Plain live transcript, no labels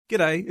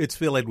G'day, it's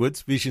Phil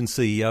Edwards, Vision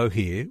CEO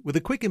here, with a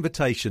quick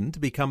invitation to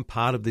become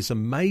part of this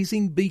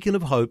amazing beacon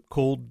of hope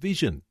called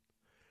Vision.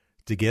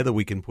 Together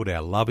we can put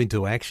our love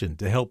into action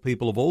to help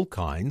people of all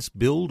kinds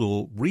build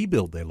or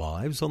rebuild their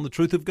lives on the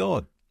truth of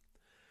God.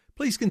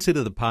 Please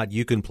consider the part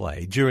you can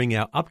play during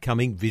our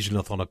upcoming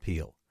Visionathon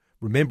appeal,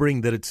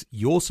 remembering that it's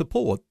your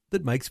support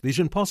that makes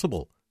Vision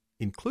possible,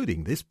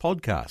 including this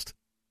podcast.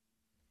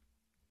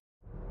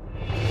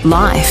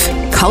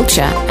 Life,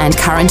 culture and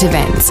current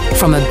events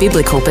from a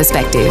biblical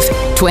perspective.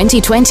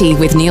 2020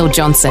 with Neil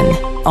Johnson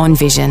on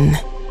Vision.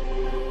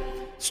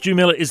 Stu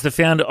Miller is the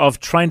founder of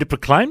Train to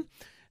Proclaim.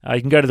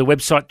 You can go to the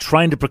website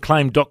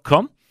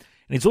traintoproclaim.com. And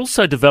he's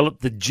also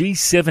developed the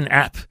G7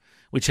 app,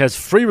 which has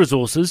free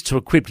resources to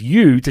equip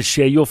you to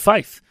share your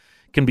faith.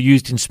 It can be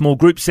used in small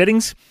group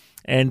settings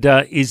and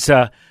is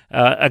a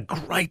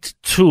great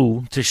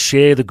tool to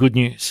share the good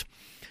news.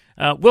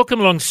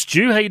 Welcome along,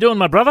 Stu. How you doing,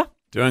 my brother?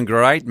 Doing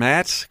great,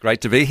 Matt.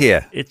 Great to be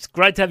here. It's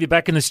great to have you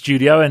back in the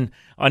studio, and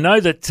I know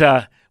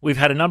that we've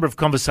had a number of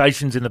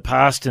conversations in the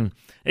past and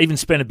even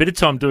spent a bit of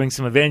time doing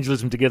some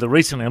evangelism together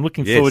recently. I'm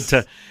looking forward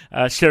to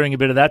sharing a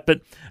bit of that.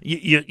 But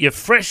you're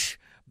fresh,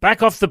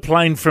 back off the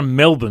plane from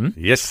Melbourne.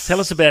 Yes. Tell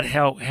us about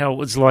how it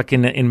was like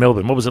in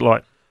Melbourne. What was it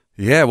like?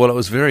 Yeah, well, it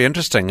was very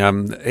interesting.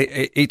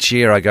 Each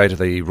year I go to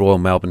the Royal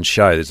Melbourne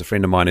Show. There's a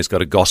friend of mine who's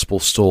got a gospel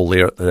stall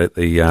there at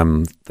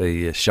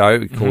the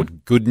show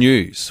called Good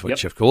News,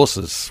 which of course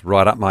is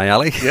right up my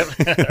alley. Yep.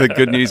 The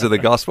good news of the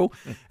gospel.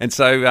 And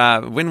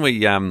so when we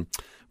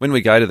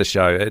go to the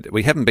show,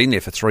 we haven't been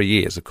there for 3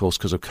 years, of course,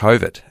 because of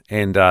COVID.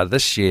 And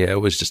this year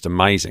it was just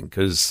amazing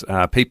because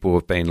people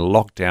have been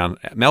locked down.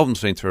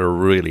 Melbourne's been through a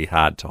really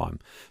hard time.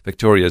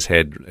 Victoria's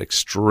had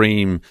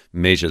extreme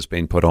measures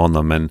being put on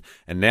them. And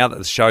now that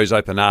the show's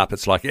open up,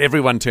 it's like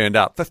everyone turned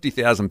up.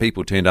 50,000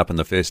 people turned up in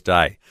the first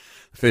day.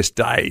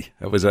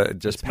 It was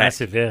just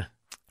massive, yeah.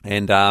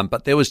 And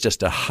but there was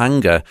just a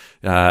hunger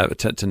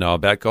to know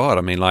about God.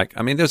 I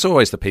mean, there's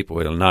always the people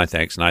who are, no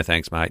thanks,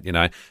 mate, you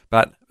know.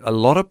 But a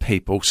lot of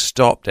people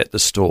stopped at the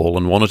stall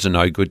and wanted to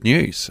know good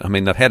news. I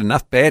mean, they've had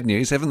enough bad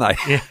news, haven't they?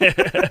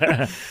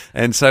 Yeah.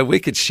 And so we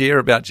could share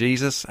about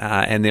Jesus,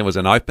 and there was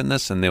an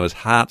openness, and there was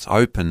hearts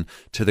open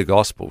to the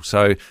gospel.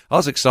 So I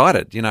was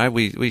excited. You know,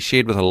 we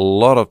shared with a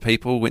lot of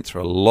people, went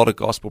through a lot of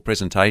gospel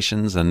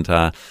presentations, and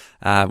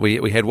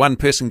we had one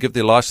person give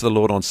their lives to the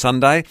Lord on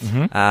Sunday.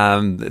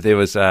 Mm-hmm.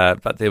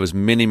 There was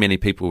many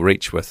people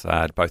reached with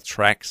both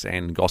tracts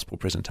and gospel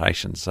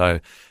presentations. So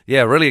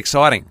yeah, really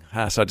exciting.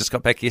 So I just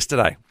got back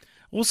yesterday.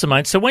 Awesome,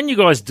 mate. So when you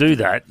guys do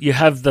that, you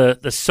have the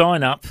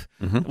sign up.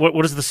 Mm-hmm.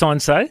 What does the sign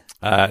say?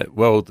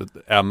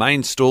 Our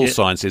main stall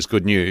sign says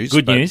good news.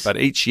 Good news. But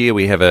each year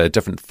we have a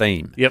different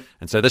theme. Yep.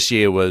 And so this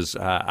year was,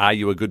 are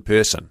you a good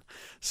person?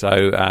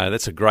 So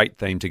that's a great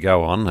theme to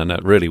go on, and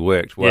it really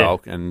worked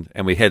well. Yeah.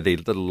 And we had the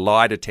little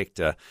lie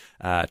detector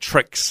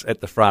tricks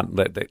at the front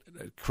that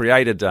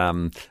created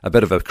a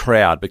bit of a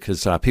crowd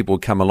because people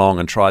would come along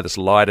and try this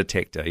lie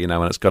detector, you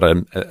know, and it's got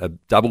a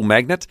double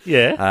magnet.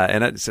 Yeah.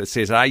 And it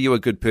says, are you a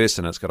good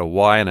person? It's got a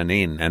Y and an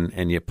N,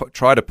 and you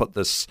try to put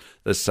this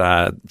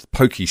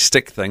pokey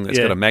stick thing that's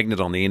got a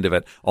magnet on the end of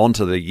it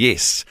onto the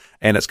yes.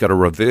 And it's got a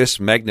reverse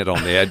magnet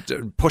on there,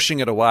 pushing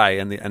it away,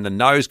 and the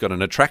no's got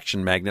an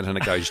attraction magnet, and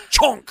it goes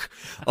chonk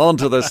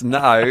onto this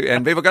no,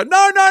 and people go,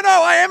 no,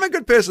 I am a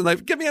good person. They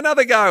give me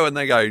another go, and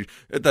they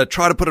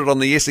try to put it on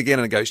the yes again,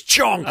 and it goes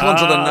chonk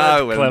onto the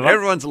no, and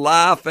everyone's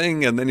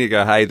laughing, and then you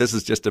go, hey, this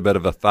is just a bit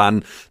of a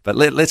fun, but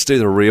let's do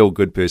the real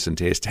good person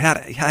test. How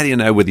do you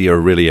know whether you're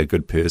really a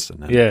good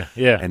person? And,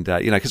 And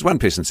you know, because one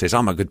person says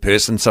I'm a good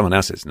person, someone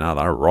else says no,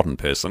 they're a rotten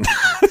person.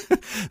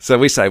 So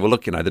we say, well,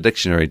 look, you know, the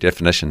dictionary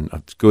definition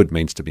of good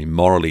means to be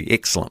morally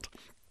excellent.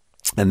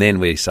 And then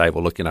we say,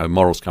 well, look, you know,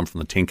 morals come from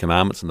the Ten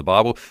Commandments in the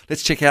Bible.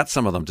 Let's check out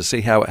some of them to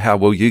see how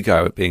well you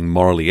go at being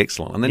morally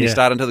excellent. And then you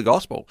start into the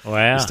gospel.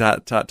 Wow. You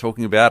start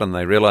talking about, and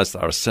they realize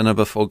they're a sinner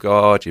before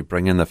God. You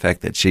bring in the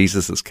fact that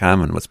Jesus has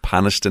come and was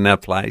punished in our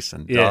place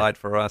and died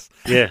for us.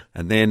 Yeah.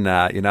 And then,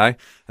 you know,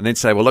 and then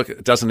say, well, look,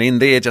 it doesn't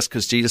end there. Just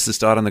because Jesus has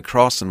died on the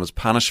cross and was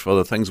punished for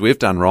the things we've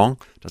done wrong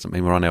doesn't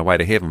mean we're on our way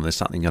to heaven. There's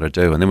something you've got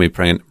to do. And then we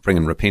bring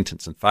in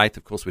repentance and faith.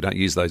 Of course, we don't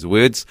use those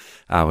words.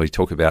 We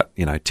talk about,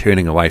 you know,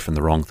 turning away from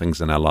the wrong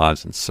things in our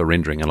lives and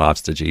surrendering our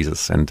lives to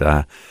Jesus. And,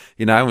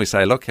 you know, and we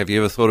say, look, have you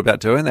ever thought about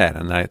doing that?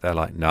 And they're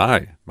like,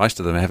 no. Most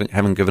of them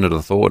haven't given it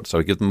a thought. So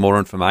we give them more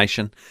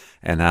information,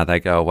 and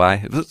they go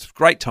away. It was a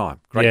great time.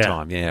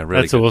 Yeah,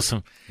 really That's good.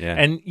 awesome. Yeah.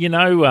 And, you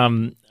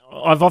know,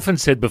 I've often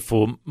said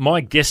before,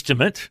 my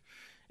guesstimate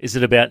is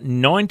that about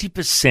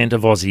 90%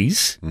 of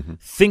Aussies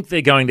think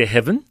they're going to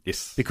heaven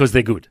because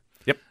they're good.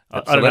 Yep,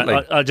 absolutely. I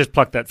don't know, I just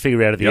plucked that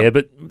figure out of the air,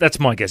 but that's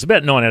my guess.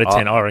 About 9 out of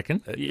 10, I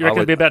reckon. You reckon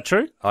it'd be about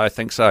true? I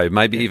think so.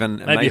 Maybe higher.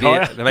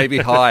 Maybe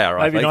higher,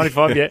 I maybe think.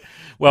 95, yeah.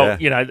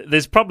 Well, you know,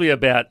 there's probably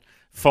about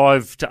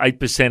 5 to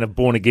 8% of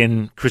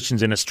born-again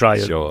Christians in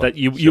Australia that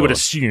you would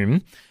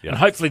assume. And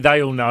hopefully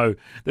they all know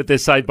that they're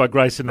saved by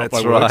grace and not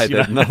by works. You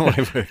know? Not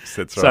by works,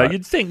 that's right. So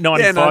you'd think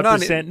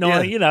 95%,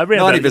 90, you know,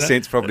 around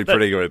 90% is probably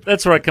pretty good.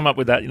 That's where I come up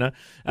with that, you know.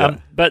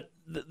 But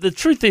the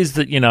truth is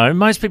that,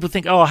 most people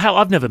think, oh, hell,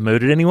 I've never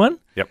murdered anyone.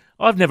 Yep.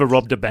 I've never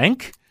robbed a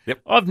bank.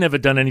 Yep. I've never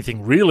done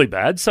anything really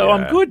bad, so Yeah.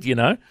 I'm good,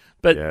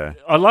 But Yeah.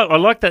 I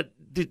like that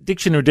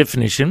dictionary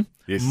definition,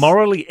 Yes.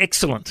 morally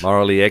excellent.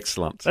 Morally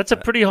excellent. That's a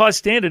pretty high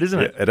standard, isn't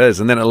it? It is,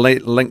 and then it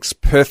links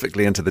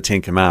perfectly into the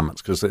Ten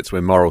Commandments because that's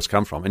where morals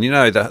come from. And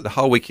the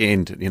whole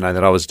weekend,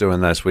 that I was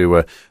doing this, we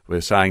were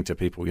saying to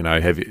people,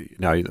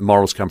 the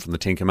morals come from the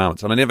Ten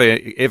Commandments, and I never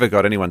ever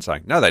got anyone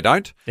saying no, they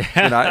don't.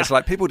 It's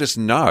like people just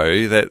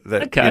know that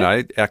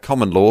Okay. our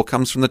common law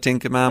comes from the Ten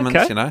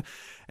Commandments. Okay.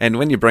 And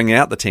when you bring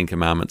out the Ten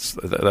Commandments,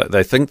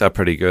 they think they're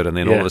pretty good, and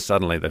then all of a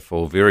sudden they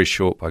fall very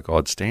short by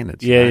God's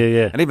standards.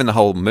 Yeah. And even the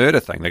whole murder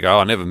thing, they go,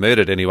 I never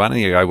murdered anyone.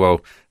 And you go,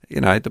 well,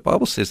 the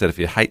Bible says that if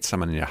you hate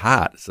someone in your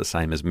heart, it's the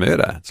same as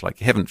murder. It's like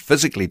you haven't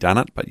physically done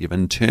it, but you've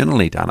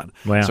internally done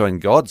it. Wow. So in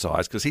God's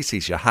eyes, because he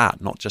sees your heart,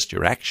 not just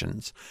your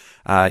actions,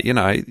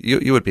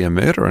 you would be a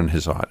murderer in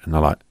his eye. And they're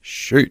like,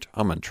 shoot,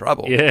 I'm in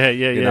trouble. Yeah.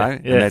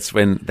 And that's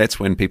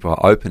when people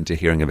are open to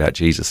hearing about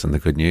Jesus and the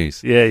good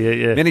news.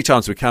 Yeah. Many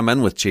times we come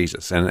in with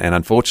Jesus, and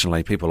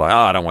unfortunately people are like,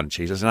 I don't want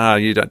Jesus. No,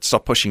 you don't,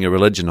 stop pushing your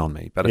religion on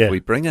me. But if we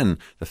bring in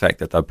the fact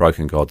that they've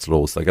broken God's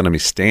laws, they're going to be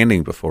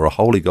standing before a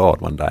holy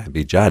God one day and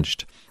be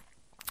judged.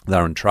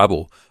 They're in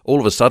trouble. All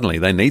of a sudden,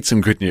 they need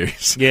some good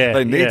news. Yeah,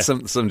 they need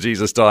some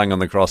Jesus dying on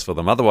the cross for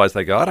them. Otherwise,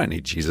 they go, I don't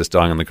need Jesus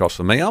dying on the cross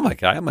for me. I'm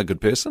okay. I'm a good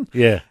person.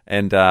 Yeah.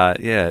 And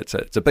it's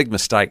a big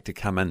mistake to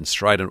come in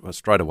straight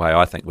away,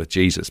 I think, with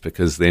Jesus,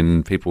 because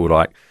then people are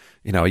like,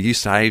 are you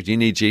saved? You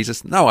need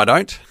Jesus? No, I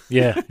don't.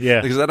 Yeah.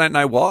 Because I don't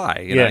know why.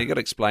 You got to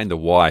explain the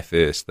why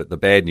first, the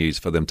bad news,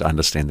 for them to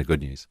understand the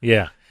good news.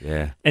 Yeah.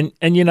 Yeah. And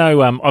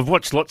I've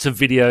watched lots of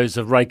videos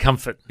of Ray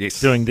Comfort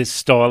doing this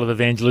style of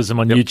evangelism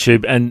on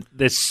YouTube, and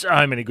there's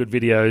so many good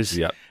videos.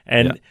 Yep.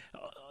 And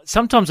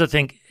sometimes I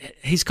think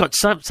he's got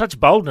such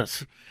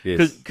boldness.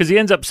 Yes. Because he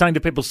ends up saying to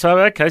people,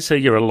 so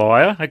you're a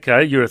liar,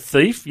 okay, you're a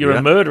thief, you're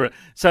a murderer.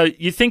 So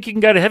you think you can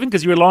go to heaven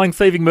because you're a lying,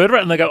 thieving murderer?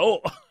 And they go, oh.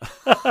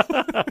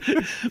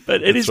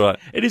 But it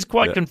is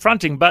quite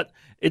confronting. But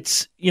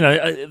it's,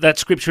 that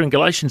scripture in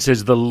Galatians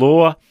says the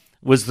law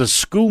was the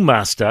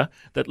schoolmaster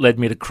that led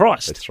me to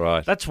Christ. That's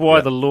right. That's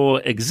why the law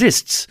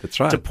exists. That's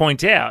right. To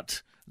point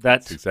out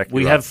that exactly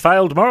we right. have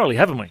failed morally,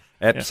 haven't we?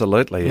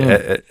 Absolutely.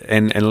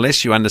 And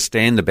unless you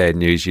understand the bad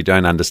news, you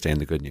don't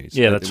understand the good news.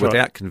 Yeah, that's right.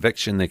 Without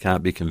conviction, there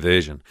can't be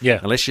conversion. Yeah.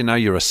 Unless you know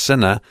you're a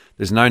sinner,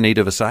 there's no need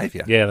of a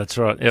saviour. Yeah, that's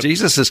right. Yep.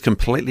 Jesus is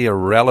completely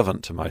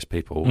irrelevant to most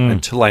people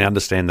until they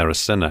understand they're a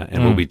sinner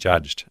and will be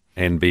judged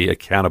and be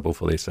accountable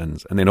for their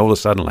sins. And then all of a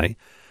sudden,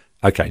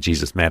 okay,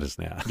 Jesus matters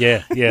now.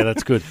 Yeah,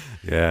 that's good.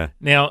 Yeah.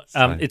 Now,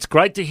 it's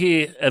great to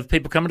hear of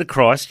people coming to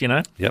Christ,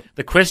 Yep.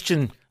 The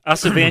question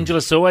us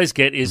evangelists always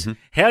get is,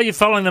 how are you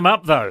following them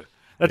up, though?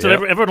 That's what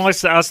everyone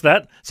likes to ask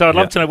that. So I'd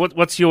love to know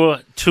what's your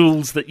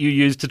tools that you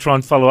use to try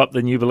and follow up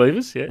the new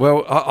believers? Yeah.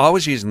 Well, I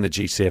was using the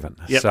G7.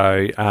 Yep.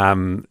 So,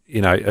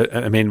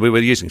 we were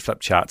using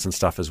flip charts and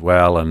stuff as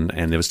well, and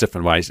there was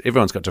different ways.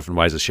 Everyone's got different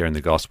ways of sharing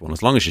the gospel, and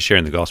as long as you're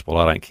sharing the gospel,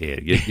 I don't care.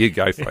 You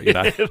go for it,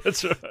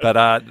 That's right. But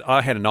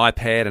I had an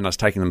iPad, and I was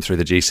taking them through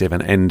the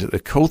G7, and the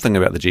cool thing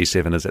about the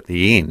G7 is at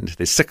the end,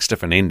 there's 6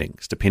 different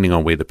endings, depending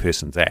on where the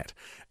person's at.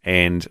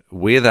 And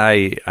where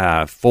they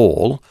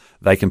fall,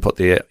 they can put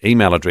their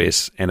email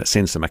address and it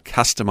sends them a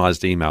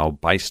customized email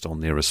based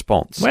on their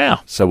response. Wow.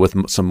 So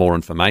with some more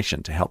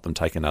information to help them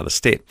take another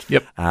step.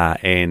 Yep.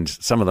 And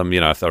some of them,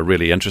 if they're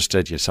really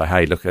interested, you say,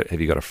 hey, look, have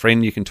you got a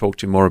friend you can talk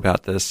to more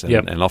about this?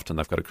 And, and often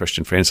they've got a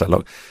Christian friend. So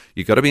look,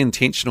 you've got to be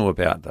intentional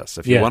about this.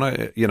 If you want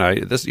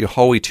to, this your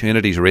whole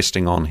eternity is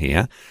resting on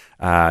here.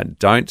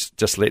 Don't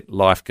just let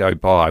life go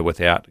by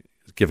without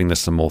giving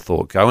this some more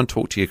thought. Go and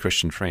talk to your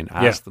Christian friend.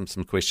 Ask them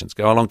some questions.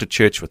 Go along to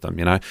church with them.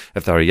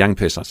 If they're a young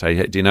person, I say,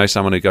 hey, do you know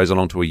someone who goes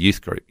along to a youth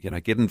group?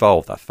 Get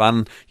involved. They're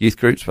fun youth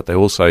groups, but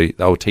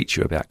they'll teach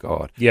you about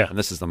God. Yeah. And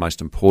this is the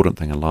most important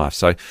thing in life.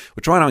 So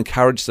we're trying to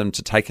encourage them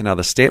to take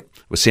another step.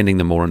 We're sending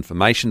them more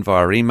information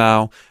via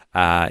email.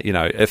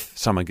 If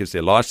someone gives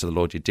their lives to the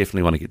Lord, you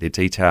definitely want to get their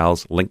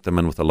details, link them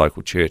in with a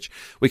local church.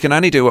 We can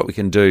only do what we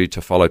can do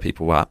to follow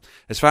people up.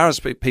 As far as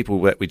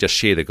people that we just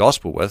share the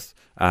gospel with,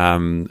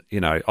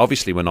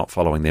 obviously we're not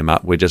following them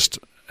up. We're just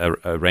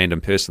a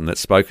random person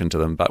that's spoken to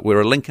them, but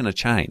we're a link in a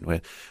chain.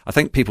 I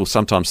think people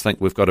sometimes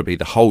think we've got to be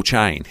the whole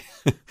chain,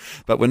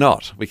 but we're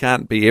not. We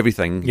can't be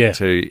everything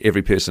to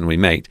every person we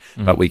meet,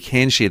 but we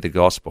can share the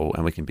gospel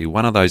and we can be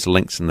one of those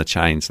links in the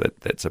chains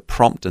that's a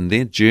prompt in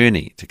their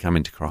journey to come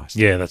into Christ.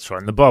 Yeah, that's right.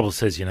 And the Bible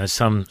says,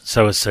 some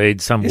sow a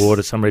seed, some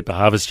water, some reap a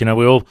harvest.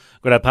 We all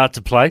got our part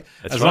to play.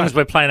 As long as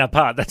we're playing our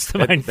part, that's the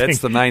main thing. That's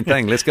the main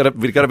thing.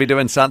 We've got to be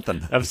doing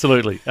something.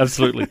 Absolutely.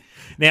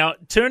 Now,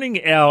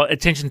 turning our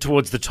attention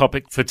towards the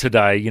topic for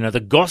today, the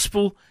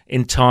gospel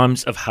in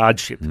times of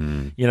hardship.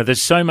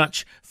 There's so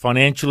much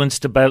financial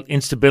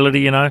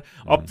instability,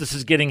 Optus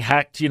is getting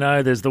hacked,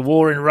 there's the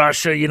war in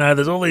Russia,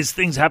 there's all these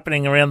things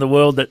happening around the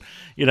world that,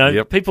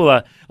 people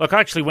are, like I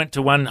actually went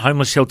to one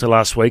homeless shelter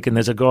last week, and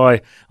there's a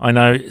guy I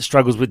know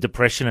struggles with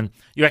depression, and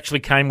you actually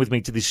came with me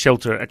to this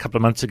shelter a couple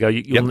of months ago.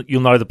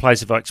 You'll know the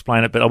place if I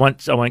explain it, but I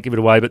won't give it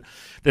away. But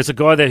there's a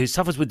guy there who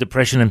suffers with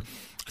depression, and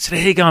I said,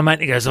 "Here you go, mate."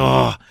 And he goes,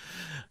 "Oh,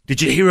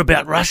 did you hear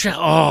about Russia?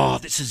 Oh,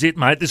 this is it,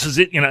 mate. This is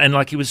it." And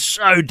like he was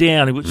so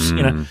down. He was,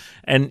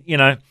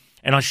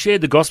 and I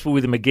shared the gospel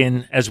with him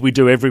again, as we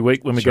do every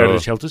week when we go to the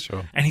shelters.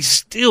 Sure. And he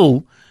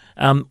still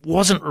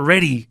wasn't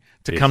ready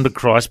to come to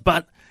Christ,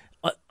 but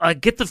I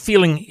get the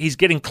feeling he's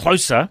getting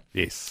closer.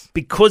 Yes,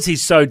 because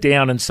he's so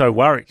down and so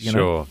worried.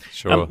 Sure.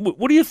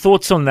 What are your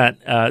thoughts on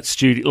that,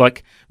 Stu?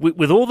 Like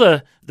with all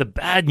the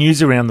bad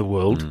news around the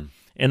world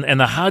and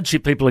the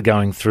hardship people are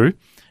going through,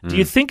 do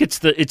you think it's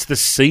the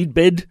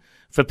seedbed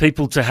for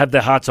people to have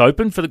their hearts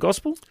open for the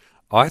gospel?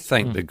 I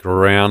think the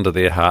ground of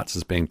their hearts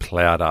is being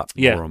ploughed up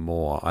more and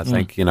more. I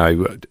think,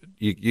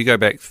 you go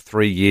back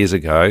 3 years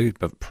ago,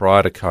 but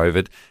prior to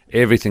COVID,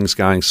 everything's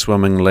going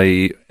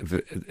swimmingly.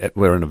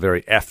 We're in a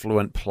very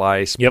affluent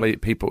place.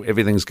 People,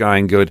 everything's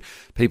going good.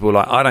 People are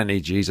like, "I don't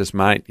need Jesus,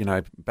 mate.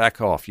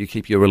 Back off. You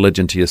keep your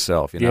religion to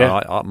yourself.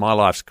 My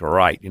life's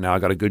great. I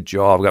got a good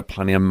job. I've got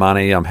plenty of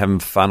money. I'm having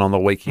fun on the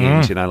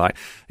weekends.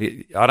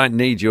 I don't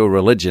need your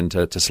religion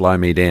to slow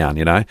me down.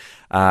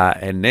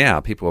 And now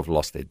people have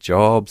lost their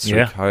jobs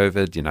through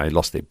COVID.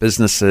 Lost their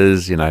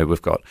businesses.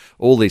 We've got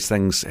all these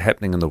things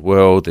happening in the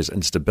world. There's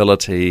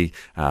instability,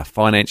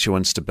 financial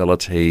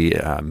instability,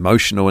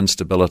 emotional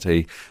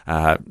instability,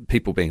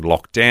 people being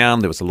locked down.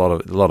 There was a lot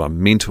of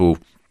mental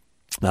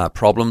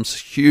problems,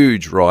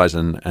 huge rise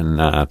in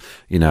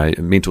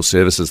mental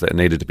services that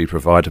needed to be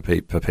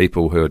provided for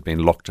people who had been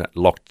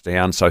locked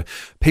down. So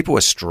people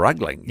were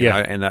struggling,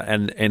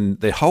 and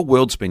the whole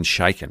world's been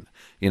shaken.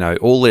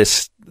 All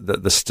this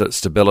the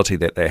stability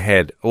that they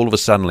had, all of a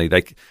sudden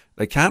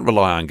they can't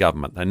rely on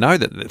government. They know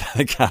that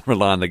they can't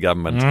rely on the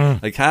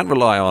government. They can't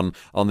rely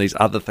on these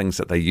other things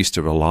that they used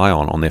to rely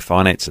on their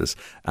finances.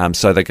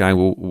 So they're going,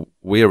 well,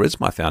 where is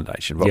my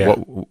foundation?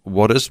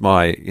 What is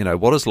my,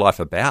 what is life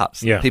about?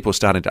 People are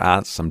starting to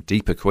ask some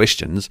deeper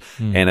questions,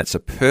 and it's a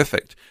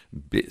perfect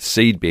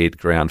seedbed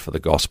ground for the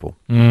gospel.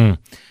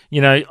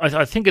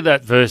 I think of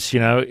that verse,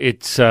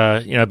 it's,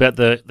 about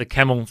the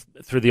camel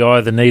through the eye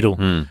of the needle,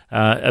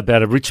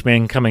 about a rich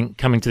man coming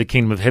to the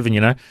kingdom of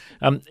heaven,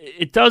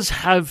 it does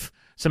have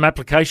some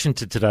application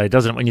to today,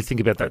 doesn't it, when you think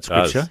about that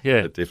scripture? Yeah,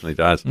 it definitely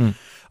does.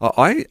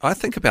 I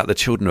think about the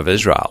children of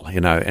Israel,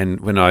 and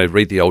when I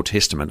read the Old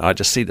Testament, I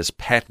just see this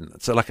pattern.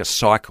 It's like a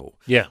cycle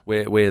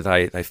where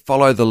they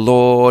follow the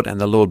Lord,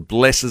 and the Lord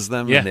blesses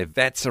them, and their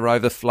vats are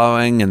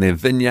overflowing, and their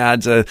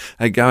vineyards are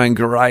going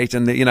great,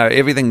 and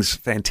everything's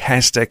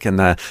fantastic, and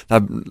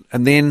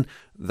then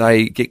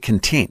they get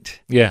content.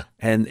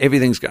 And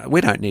everything's going,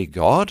 we don't need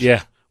God.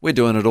 We're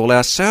doing it all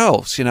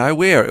ourselves,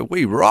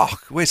 we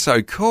rock, we're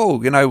so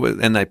cool,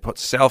 and they put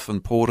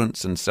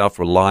self-importance and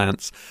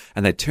self-reliance,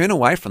 and they turn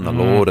away from the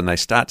Lord, and they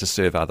start to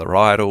serve other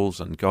idols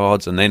and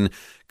gods, and then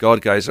God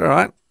goes, all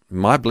right,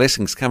 my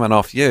blessing's coming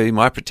off you,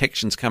 my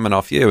protection's coming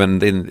off you,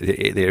 and then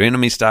their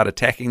enemies start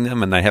attacking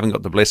them, and they haven't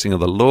got the blessing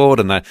of the Lord,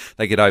 and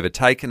they get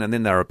overtaken, and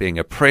then they're being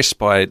oppressed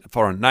by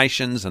foreign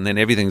nations, and then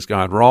everything's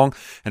going wrong,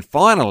 and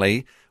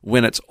finally,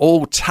 when it's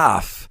all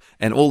tough,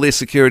 and all their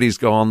security's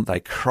gone,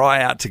 they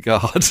cry out to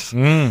God,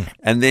 and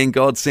then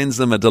God sends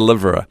them a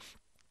deliverer.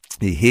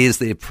 He hears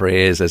their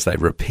prayers as they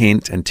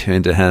repent and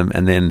turn to Him,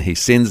 and then He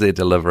sends their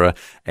deliverer,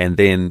 and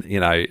then,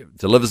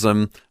 delivers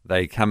them.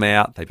 They come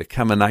out, they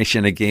become a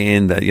nation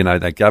again,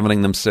 they're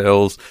governing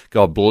themselves.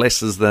 God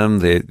blesses them,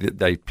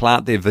 they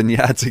plant their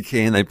vineyards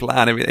again, they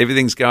plant,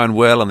 everything's going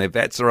well, and their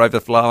vats are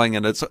overflowing,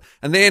 and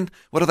then,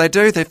 what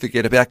do? They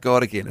forget about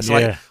God again. It's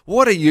like,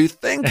 what are you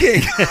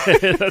thinking?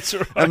 That's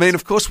right. I mean,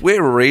 of course,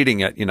 we're reading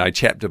it,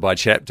 chapter by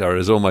chapter,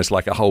 is almost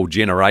like a whole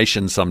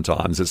generation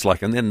sometimes. It's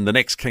like, and then the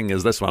next king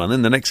is this one, and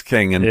then the next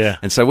king,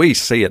 and so we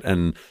see it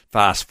in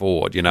fast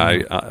forward,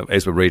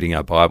 as we're reading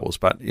our Bibles.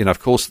 But, of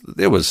course,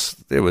 there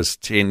was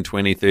 10,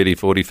 20, 30,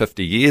 40,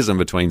 50 years in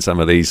between some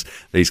of these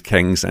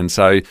kings. And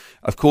so,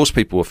 of course,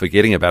 people were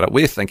forgetting about it.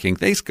 We're thinking,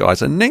 these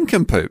guys are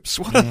nincompoops.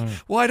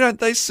 Why don't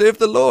they serve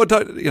the Lord?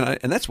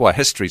 And that's why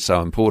history's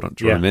so important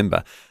to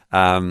remember.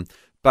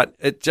 But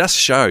it just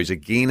shows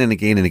again and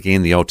again and again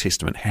in the Old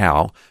Testament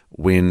how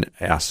when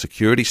our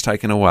security's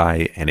taken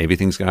away and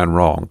everything's going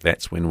wrong,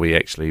 that's when we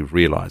actually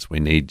realize we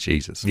need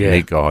Jesus, we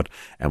need God,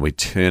 and we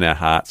turn our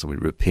hearts and we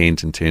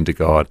repent and turn to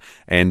God.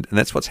 And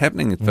that's what's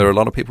happening for a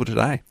lot of people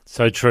today.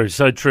 So true,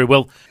 so true.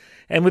 Well,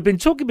 and we've been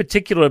talking in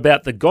particular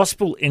about the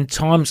gospel in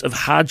times of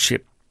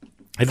hardship.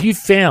 Have you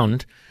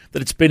found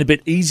that it's been a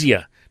bit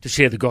easier to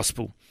share the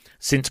gospel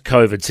since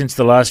COVID, since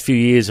the last few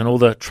years and all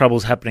the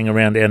troubles happening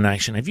around our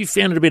nation? Have you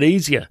found it a bit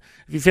easier?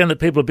 Have you found that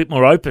people are a bit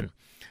more open?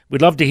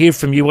 We'd love to hear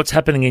from you what's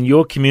happening in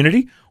your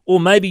community, or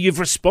maybe you've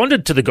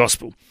responded to the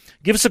gospel.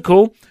 Give us a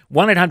call,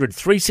 1800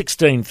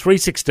 316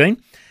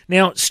 316.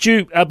 Now,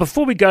 Stu,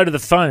 before we go to the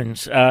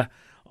phones, I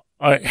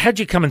had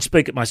you come and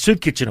speak at my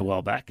soup kitchen a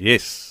while back.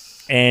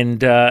 Yes.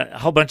 And a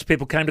whole bunch of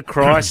people came to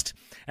Christ.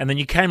 And then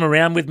you came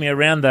around with me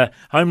around the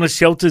homeless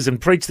shelters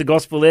and preached the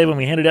gospel there when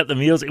we handed out the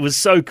meals. It was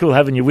so cool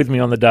having you with me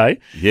on the day.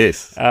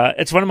 Yes.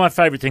 It's one of my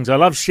favourite things. I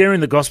love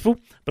sharing the gospel,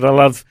 but I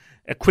love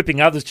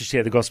equipping others to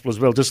share the gospel as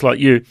well, just like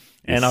you.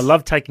 And I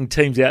love taking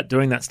teams out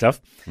doing that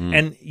stuff.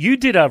 And you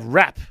did a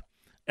rap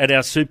at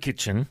our soup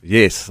kitchen.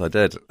 Yes, I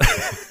did.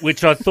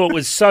 Which I thought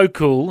was so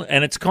cool,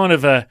 and it's kind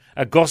of a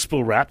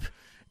gospel rap.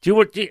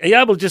 Are you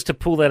able just to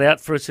pull that out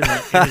for us in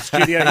the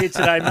studio here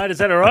today, mate? Is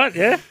that all right?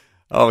 Yeah?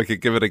 Oh, we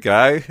could give it a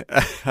go.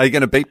 Are you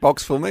going to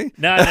beatbox for me?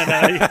 No.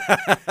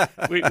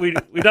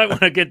 We don't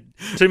want to get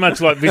too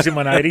much like Vision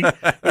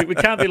 180. We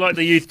can't be like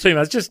the youth too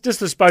much.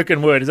 Just a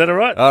spoken word. Is that all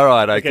right? All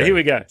right, okay. Here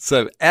we go.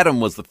 So Adam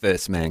was the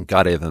first man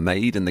God ever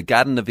made. In the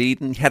Garden of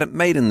Eden, he had it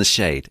made in the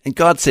shade. And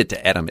God said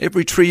to Adam,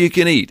 every tree you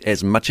can eat,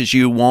 as much as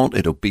you want,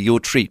 it'll be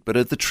your treat. But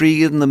if the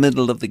tree in the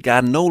middle of the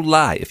garden, no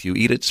lie, if you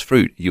eat its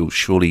fruit, you'll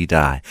surely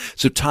die.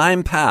 So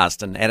time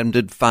passed, and Adam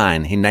did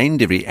fine. He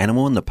named every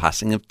animal in the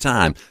passing of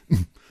time.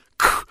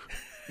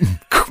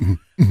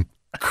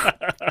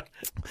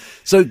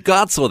 So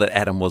God saw that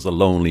Adam was a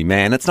lonely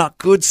man. It's not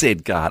good,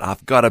 said God.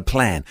 I've got a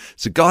plan.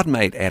 So God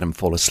made Adam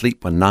fall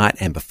asleep one night,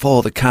 and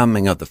before the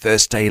coming of the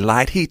first day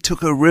light, he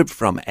took a rib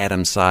from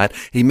Adam's side.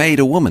 He made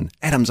a woman.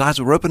 Adam's eyes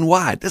were open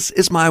wide. This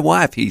is my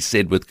wife, he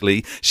said with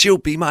glee. She'll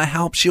be my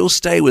help. She'll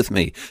stay with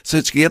me. So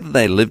together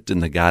they lived in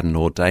the garden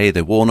all day.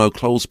 They wore no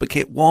clothes but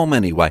kept warm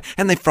anyway.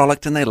 And they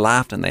frolicked and they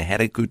laughed and they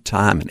had a good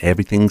time, and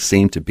everything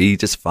seemed to be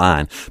just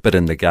fine. But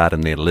in the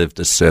garden there lived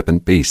a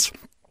serpent beast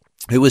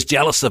who was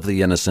jealous of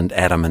the innocent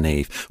Adam and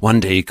Eve. One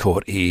day he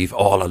caught Eve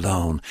all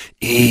alone.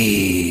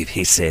 Eve,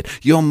 he said,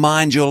 your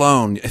mind you'll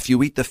own. If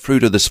you eat the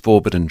fruit of this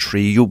forbidden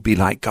tree, you'll be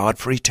like God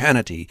for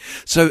eternity.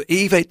 So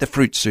Eve ate the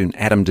fruit soon.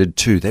 Adam did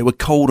too. They were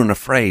cold and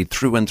afraid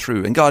through and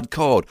through. And God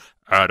called,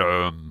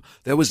 Adam.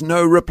 There was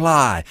no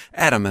reply.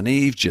 Adam and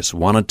Eve just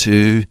wanted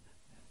to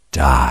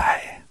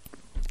die.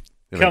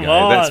 Come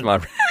on. That's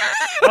my...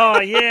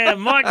 Oh, yeah,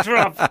 mic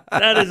drop.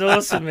 That is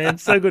awesome, man.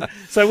 So good.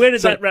 So where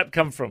did that rap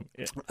come from?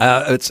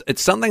 Yeah.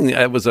 It's something,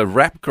 it was a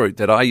rap group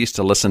that I used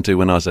to listen to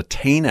when I was a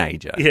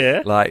teenager.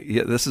 Yeah.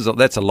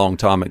 That's a long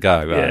time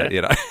ago,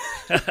 Yeah.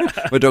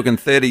 We're talking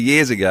 30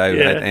 years ago,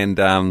 Yeah. and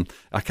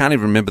I can't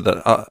even remember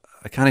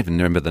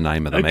the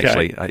name of them, Okay.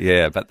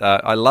 actually. But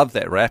I love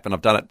that rap, and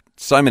I've done it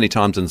so many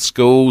times in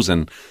schools,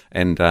 and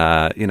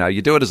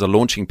you do it as a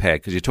launching pad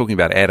because you're talking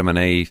about Adam and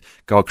Eve,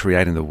 God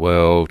creating the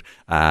world,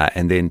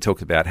 and then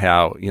talk about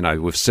how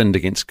we've sinned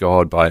against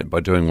God by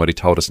doing what He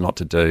told us not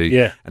to do,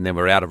 Yeah. and then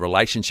we're out of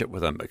relationship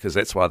with Him because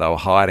that's why they were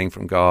hiding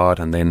from God,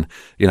 and then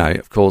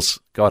of course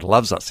God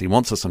loves us, He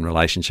wants us in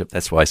relationship.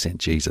 That's why He sent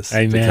Jesus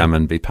Amen. to come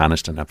and be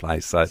punished in our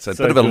place. So it's a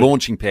So bit of a good.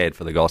 launching pad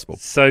for the gospel.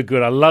 So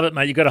good. I love it,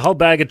 mate. You've got a whole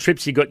bag of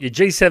trips. You've got your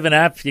G7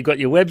 app. You've got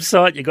your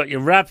website. You've got your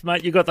rap,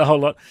 mate. You've got the whole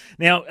lot.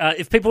 Now,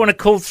 if people want to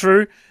call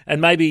through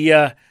and maybe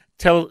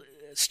tell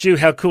Stu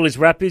how cool his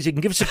rap is, you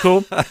can give us a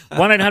call,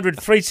 1800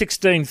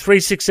 316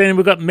 316.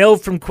 We've got Mel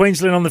from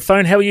Queensland on the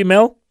phone. How are you,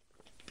 Mel?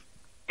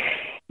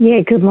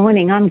 Yeah, good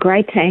morning. I'm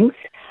great, thanks.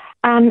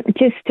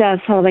 Just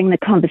following the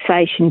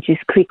conversation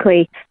just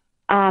quickly,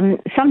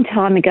 some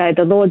time ago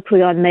the Lord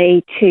put on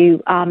me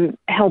to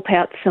help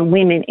out some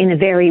women in a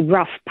very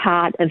rough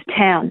part of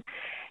town.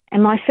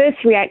 And my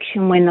first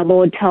reaction when the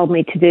Lord told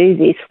me to do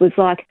this was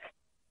like,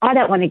 I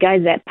don't want to go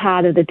to that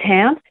part of the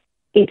town.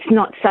 It's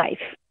not safe.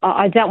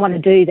 I don't want to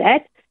do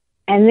that.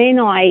 And then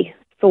I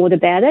thought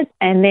about it,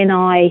 and then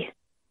I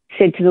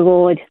said to the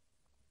Lord,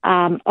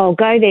 I'll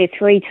go there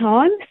 3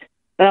 times,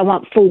 but I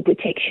want full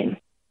protection.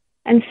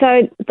 And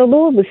so the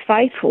Lord was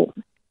faithful.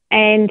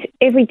 And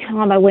every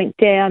time I went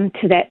down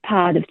to that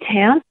part of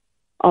town,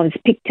 I was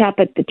picked up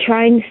at the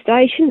train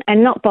station,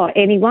 and not by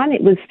anyone.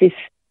 It was this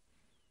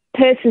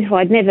person who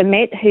I'd never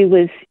met who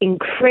was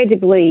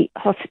incredibly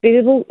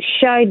hospitable,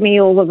 showed me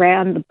all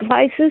around the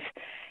places.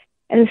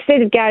 And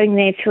instead of going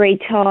there 3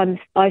 times,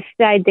 I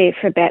stayed there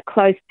for about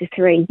close to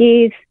 3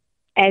 years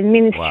and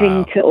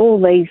ministering to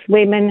all these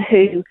women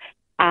who,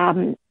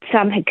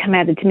 some had come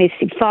out of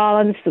domestic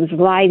violence. There was a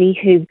lady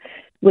who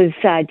was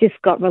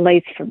just got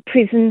released from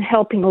prison,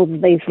 helping all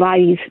of these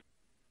ladies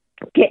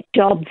get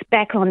jobs,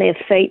 back on their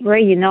feet,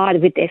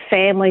 reunited with their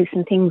families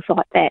and things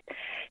like that.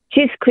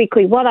 Just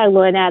quickly, what I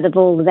learned out of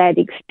all of that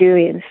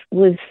experience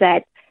was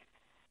that,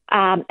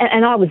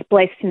 and I was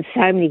blessed in so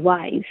many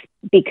ways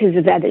because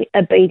of that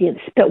obedience,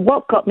 but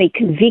what got me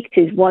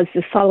convicted was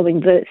the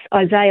following verse,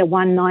 Isaiah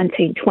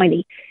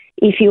 1:19-20.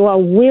 If you are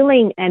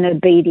willing and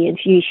obedient,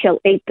 you shall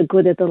eat the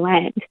good of the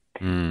land.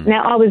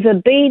 Now, I was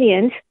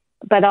obedient,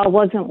 but I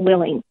wasn't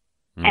willing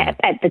at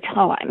the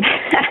time.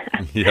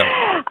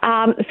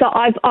 So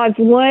I've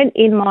learned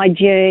in my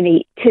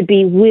journey to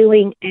be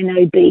willing and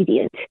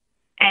obedient.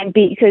 And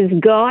because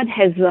God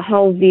has the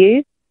whole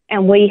view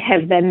and we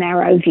have the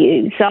narrow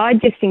view. So I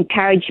just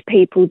encourage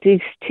people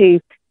just to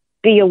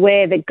be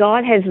aware that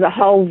God has the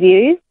whole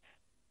view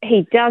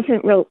he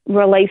doesn't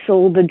release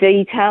all the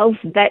details.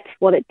 That's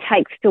what it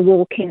takes to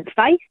walk in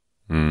faith.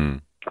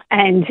 Mm.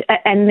 And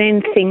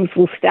then things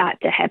will start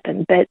to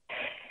happen. But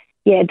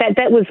yeah,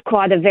 that was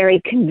quite a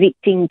very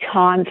convicting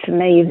time for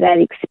me of that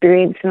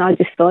experience, and I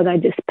just thought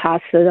I'd just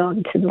pass it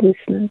on to the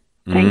listeners.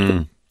 Thank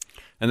you.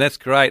 And that's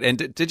great.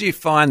 And did you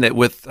find that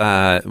with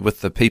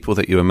the people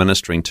that you were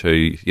ministering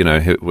to, you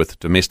know, with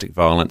domestic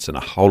violence and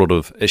a whole lot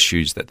of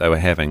issues that they were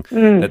having,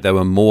 that they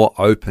were more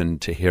open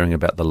to hearing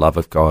about the love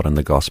of God and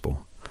the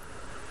gospel?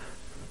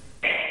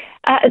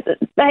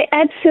 They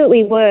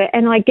absolutely were.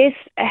 And I guess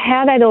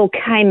how that all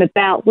came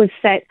about was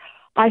that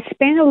I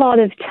spent a lot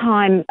of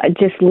time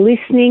just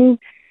listening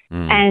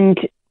and,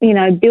 you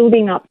know,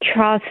 building up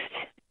trust,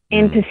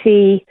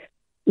 empathy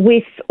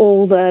with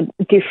all the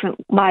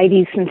different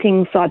ladies and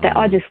things like that.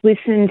 I just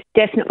listened.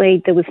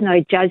 Definitely there was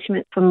no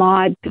judgment from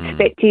my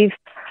perspective.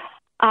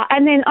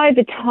 And then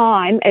over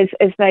time, as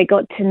they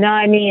got to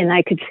know me and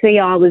they could see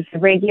I was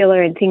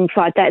regular and things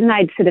like that, and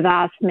they'd sort of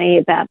ask me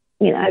about,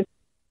 you know,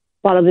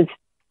 what I was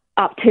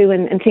up to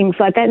and things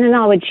like that. And then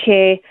I would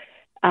share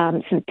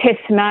some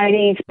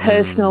testimonies,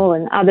 personal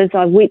and others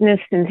I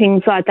witnessed and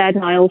things like that.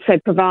 And I also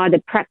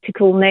provided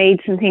practical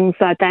needs and things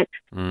like that.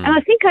 And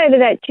I think over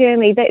that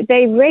journey,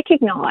 they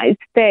recognised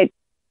that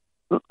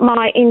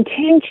my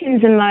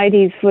intentions and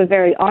motives were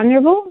very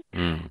honourable,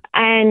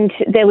 and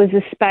there was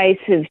a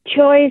space of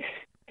choice.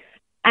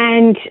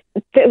 And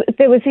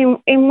there was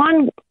in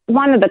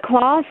one of the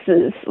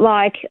classes,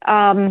 like,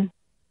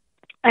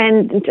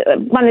 and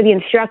one of the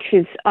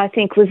instructors, I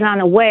think, was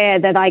unaware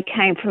that I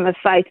came from a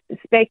faith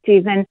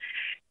perspective. And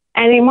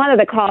in one of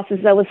the classes,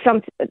 it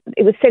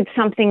was said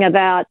something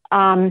about,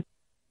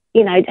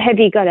 you know, have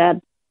you got a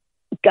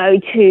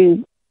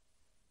go-to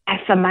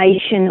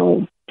affirmation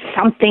or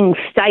something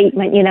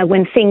statement, you know,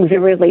 when things are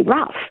really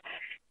rough?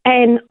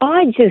 And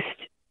I just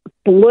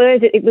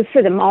blurted, it was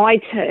sort of my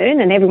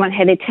turn, and everyone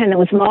had their turn. It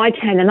was my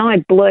turn, and I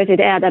blurted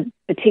out a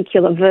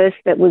particular verse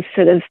that was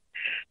sort of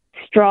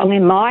strong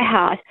in my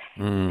heart.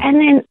 And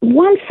then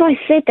once I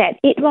said that,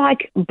 it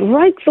like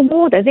broke the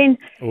water. Then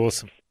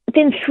Awesome.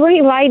 Then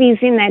three ladies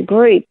in that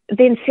group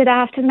then said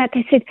after that,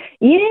 they said,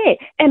 yeah,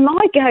 and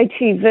my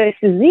go-to verse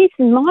is this,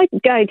 and my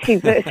go-to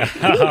verse is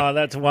this. Oh,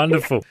 that's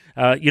wonderful.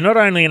 You're not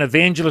only an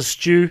evangelist,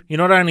 Stu, you're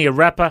not only a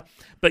rapper,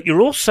 but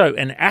you're also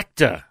an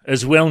actor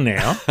as well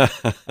now.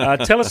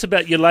 Tell us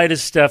about your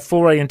latest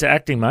foray into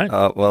acting, mate.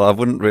 Well, I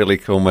wouldn't really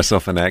call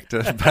myself an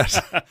actor,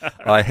 but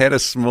I had a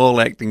small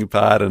acting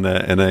part in a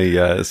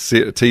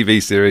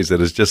TV series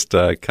that has just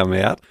come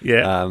out.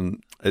 Yeah.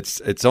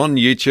 It's on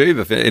YouTube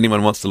if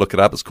anyone wants to look it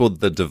up. It's called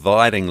The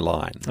Dividing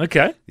Line.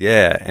 Okay.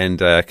 Yeah,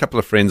 and a couple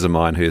of friends of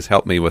mine who has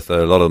helped me with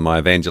a lot of my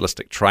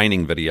evangelistic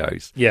training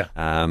videos. Yeah.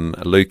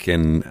 Luke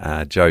and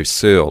Joe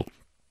Searle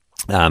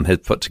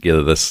had put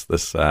together this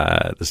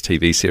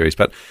TV series,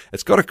 but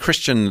it's got a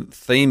Christian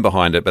theme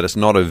behind it, but it's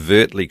not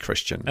overtly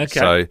Christian. Okay.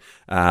 So,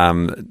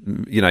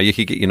 you know, you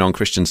could get your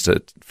non-Christians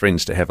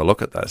friends to have a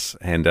look at this,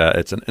 and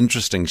it's an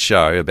interesting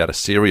show about a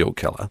serial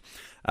killer.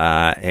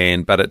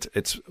 But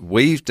it's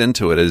weaved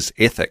into it as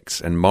ethics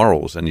and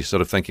morals, and you're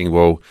sort of thinking,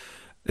 well,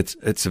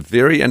 it's a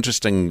very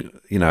interesting,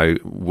 you know,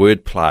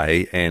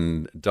 wordplay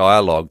and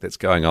dialogue that's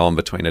going on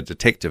between a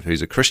detective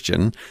who's a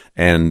Christian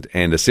and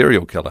a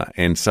serial killer,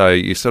 and so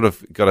you sort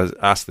of got to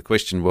ask the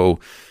question, well,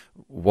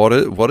 what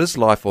is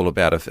life all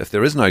about? If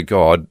there is no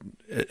God,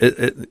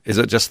 is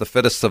it just the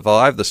fittest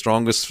survive, the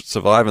strongest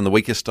survive, and the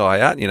weakest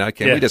die out? You know,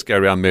 can we just go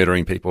around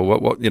murdering people?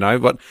 What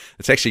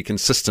it's actually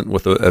consistent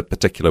with a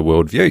particular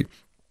worldview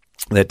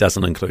that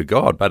doesn't include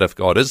God. But if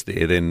God is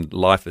there, then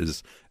life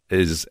is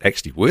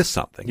actually worth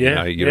something.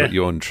 Yeah, you know,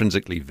 you're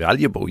intrinsically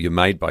valuable. You're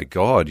made by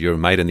God. You're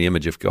made in the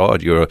image of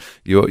God. You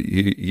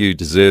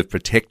deserve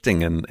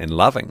protecting and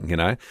loving. You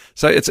know,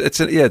 so it's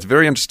a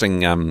very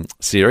interesting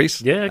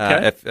series.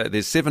 Yeah, okay.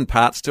 There's 7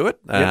 parts to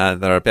it.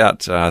 They're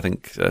about I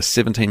think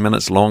 17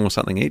 minutes long or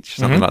something each,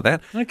 something like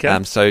that.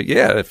 Okay. So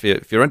yeah, if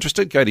you're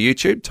interested, go to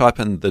YouTube, type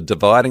in The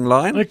Dividing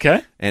Line.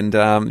 Okay. And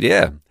I'm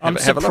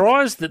have a look.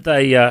 surprised that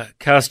they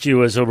cast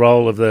you as a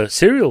role of the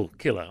serial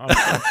killer.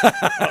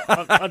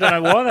 I don't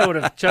know why they would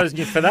have chosen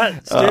you for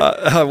that, Stu.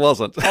 I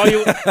wasn't. Oh,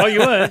 you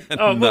weren't?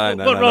 Oh,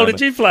 No, what role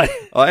did you play?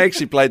 I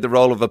actually played the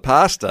role of a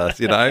pastor,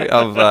 you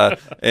know,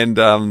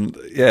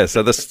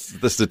 so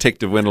this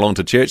detective went along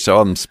to church, so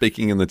I'm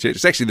speaking in the church.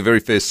 It's actually the very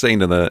first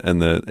scene in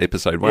the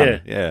episode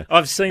 1. Yeah.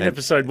 I've seen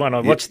episode 1.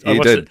 I watched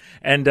it.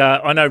 And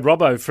I know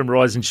Robbo from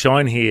Rise and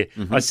Shine here.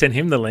 I sent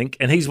him the link,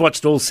 and he's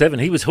watched all 7.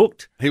 He was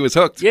hooked. He was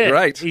hooked. Yeah.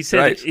 Great. He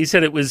said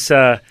it was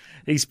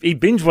he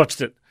binge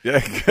watched it. Yeah,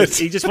 good.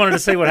 He just wanted to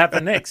see what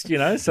happened next, you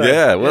know. So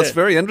it's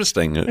very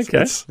interesting.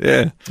 Okay.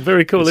 Yeah.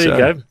 Very cool. There you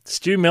go.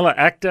 Stu Miller,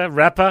 actor,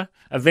 rapper,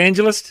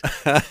 evangelist.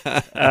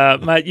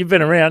 Mate, you've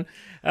been around.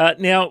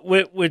 Now,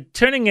 we're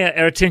turning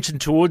our attention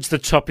towards the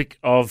topic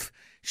of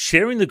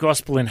sharing the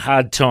gospel in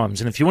hard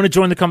times. And if you want to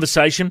join the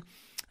conversation,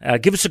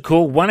 give us a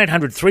call,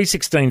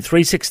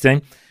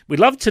 1-800-316-316. We'd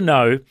love to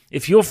know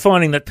if you're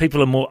finding that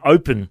people are more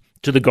open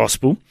to the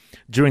gospel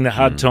during the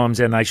hard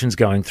times our nation's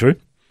going through.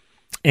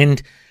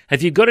 And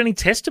Have you got any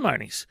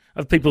testimonies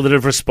of people that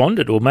have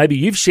responded, or maybe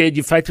you've shared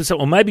your faith with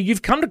someone, or maybe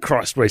you've come to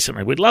Christ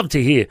recently? We'd love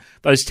to hear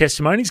those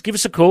testimonies. Give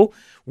us a call,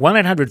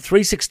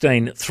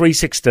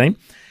 1-800-316-316.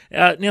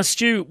 Now,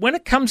 Stu, when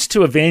it comes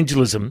to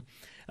evangelism,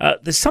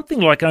 there's something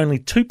like only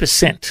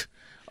 2%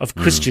 of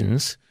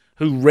Christians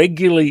who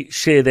regularly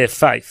share their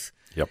faith.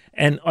 Yep.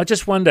 And I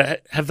just wonder,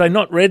 have they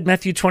not read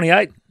Matthew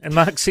 28 and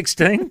Mark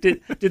 16?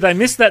 Did they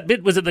miss that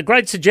bit? Was it the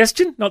Great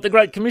Suggestion, not the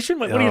Great Commission?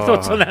 What are your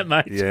thoughts on that,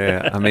 mate?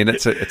 Yeah, I mean,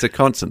 it's a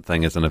constant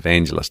thing as an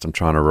evangelist. I'm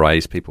trying to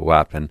raise people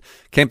up. And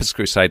Campus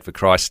Crusade for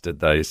Christ did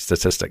those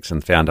statistics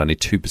and found only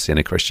 2%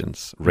 of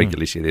Christians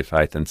regularly share their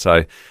faith. And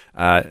so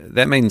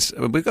that means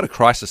we've got a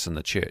crisis in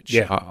the church.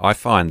 Yeah. I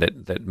find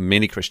that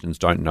many Christians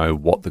don't know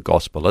what the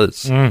gospel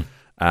is.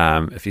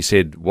 If you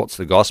said, what's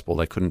the gospel,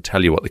 they couldn't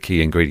tell you what the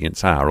key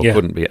ingredients are, or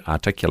couldn't be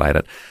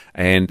articulated.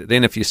 And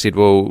then if you said,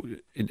 well,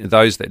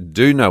 those that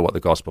do know what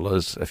the gospel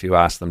is, if you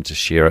ask them to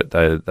share it,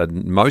 they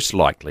most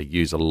likely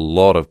use a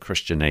lot of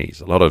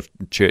Christianese, a lot of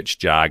church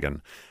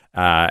jargon.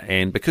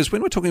 And because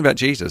when we're talking about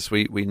Jesus,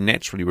 we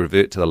naturally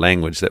revert to the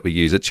language that we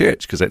use at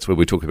church, because that's where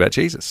we talk about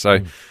Jesus. So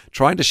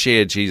trying to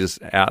share Jesus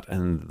out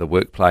in the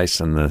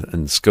workplace and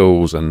in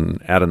schools and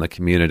out in the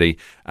community,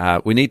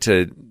 we need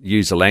to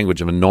use the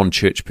language of a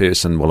non-church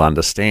person will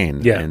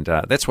understand. Yeah. And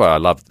that's why I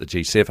love the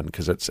G7,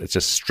 because it's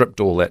just stripped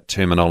all that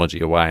terminology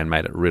away and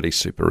made it really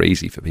super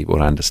easy for people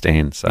to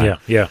understand. So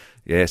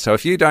yeah, so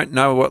if you don't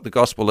know what the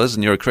gospel is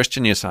and you're a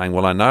Christian, you're saying,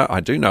 well,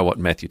 I do know what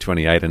Matthew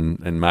 28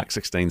 and Mark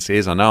 16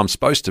 says. I know I'm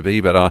supposed to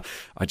be, but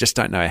I just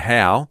don't know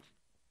how.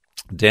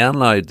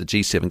 Download the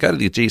G7. Go to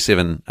the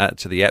G7,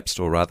 to the App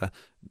Store rather.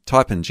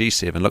 Type in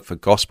G7, look for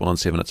Gospel on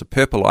 7. It's a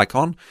purple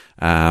icon.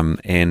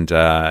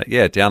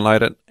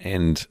 Download it.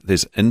 And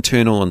there's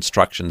internal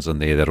instructions in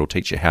there that'll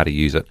teach you how to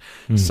use it.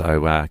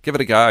 So give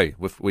it a go.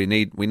 We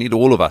need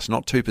all of us,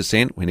 not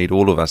 2%. We need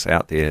all of us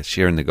out there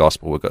sharing the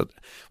gospel. We've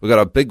got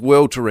a big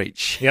world to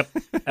reach. Yep,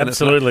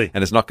 absolutely.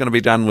 and it's not going to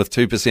be done with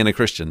 2% of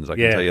Christians, I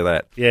can tell you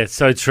that. Yeah,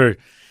 so true.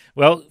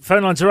 Well,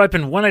 phone lines are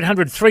open,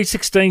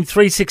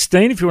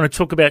 1-800-316-316 if you want to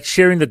talk about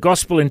sharing the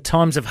gospel in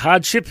times of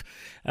hardship.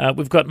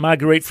 We've got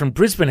Marguerite from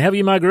Brisbane. How are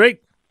you,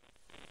 Marguerite?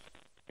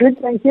 Good,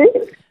 thank you.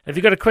 Have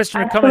you got a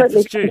question or comment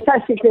for Stu?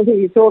 Fantastic to hear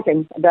you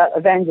talking about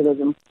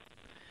evangelism.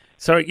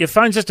 Sorry, your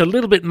phone's just a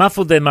little bit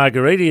muffled there,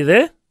 Marguerite. Are you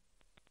there?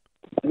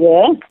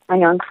 Yeah,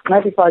 hang on.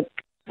 Maybe if I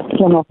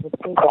turn off the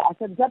speaker. I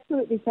said it's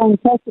absolutely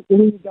fantastic to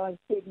hear you guys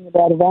speaking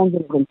about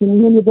evangelism. Can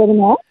you hear me better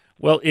now?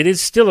 Well, it is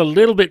still a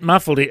little bit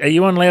muffled. Are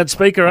you on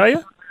loudspeaker, are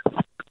you?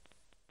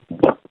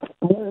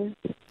 Hello?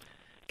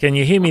 Can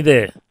you hear me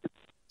there?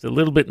 It's a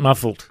little bit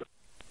muffled.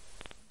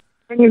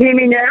 Can you hear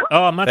me now?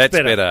 Oh, much That's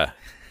better.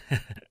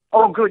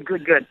 Oh, good.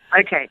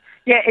 Okay.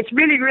 Yeah, it's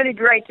really, really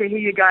great to hear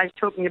you guys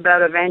talking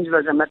about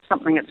evangelism. That's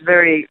something that's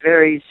very,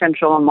 very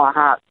central on my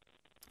heart.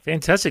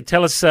 Fantastic.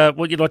 Tell us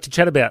what you'd like to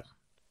chat about.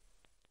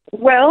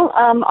 Well,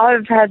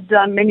 I've had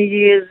many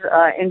years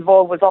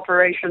involved with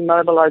Operation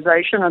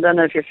Mobilisation. I don't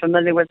know if you're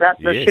familiar with that.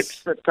 The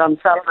ships that sail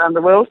around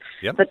the world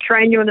that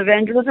train you in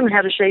evangelism,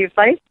 how to share your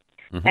faith,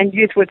 and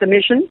youth with a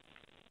mission.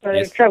 So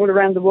I've travelled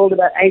around the world,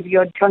 about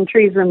 80-odd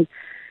countries, and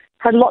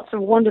had lots of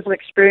wonderful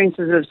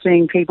experiences of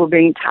seeing people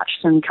being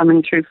touched and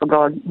coming through for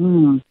God.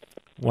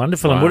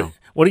 Wonderful. Wow. And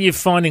what are you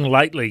finding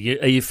lately?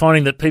 Are you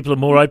finding that people are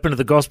more open to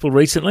the gospel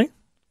recently?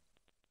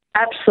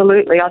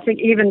 Absolutely. I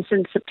think even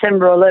since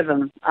September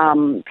 11,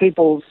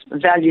 people's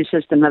value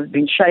system has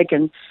been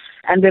shaken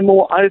and they're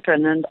more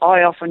open. And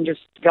I often just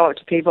go up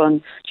to people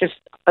and just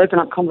open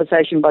up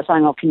conversation by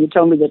saying, oh, can you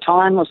tell me the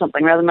time or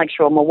something, rather make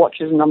sure my watch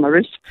isn't on my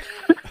wrist.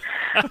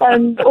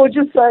 Or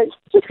just say,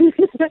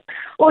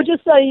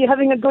 you're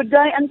having a good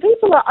day. And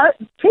people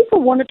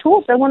want to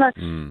talk. They want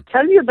to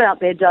tell you about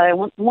their day.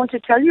 Want to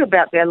tell you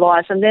about their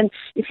life. And then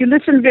if you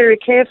listen very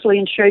carefully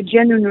and show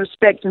genuine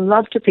respect and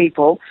love to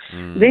people,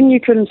 then you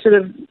can sort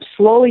of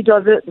slowly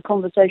divert the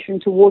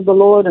conversation toward the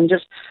Lord and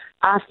just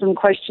ask them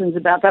questions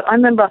about that. I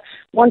remember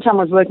one time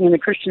I was working in a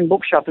Christian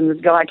bookshop and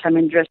this guy came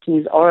in dressed in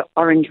his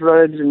orange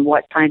robes and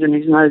white paint on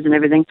his nose and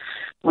everything,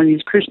 one of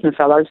these Christian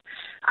fellows.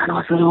 And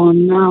I thought, oh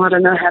no, I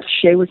don't know how to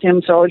share with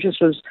him. So I just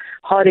was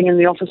hiding in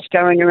the office,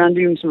 scurrying around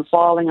doing some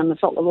filing, and I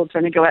felt the Lord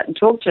trying to go out and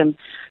talk to him.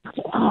 I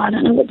thought, I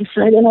don't know what to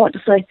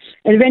say.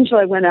 And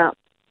eventually I went out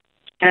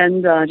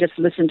and just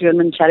listened to him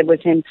and chatted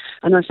with him.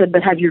 And I said,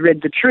 but have you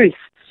read the truth?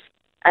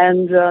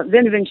 And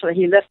then eventually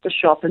he left the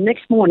shop. And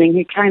next morning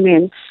he came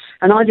in,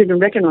 and I didn't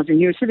recognize him.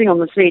 He was sitting on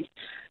the seat,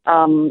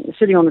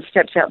 sitting on the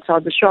steps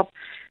outside the shop.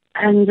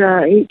 And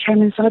he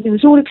came inside and he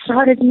was all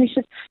excited. And he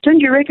said,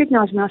 don't you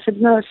recognize me? I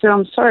said, no, sir,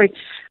 I'm sorry.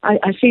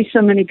 I see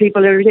so many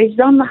people every day. He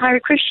said, I'm the Hare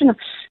Krishna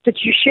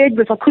that you shared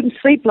with. I couldn't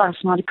sleep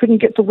last night. I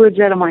couldn't get the words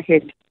out of my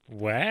head.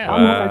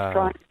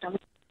 Wow.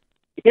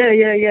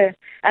 Yeah.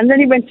 And then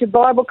he went to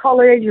Bible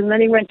college, and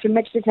then he went to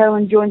Mexico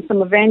and joined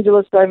some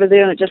evangelists over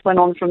there, and it just went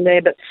on from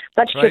there. But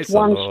that's Praise just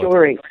one the Lord.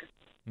 story.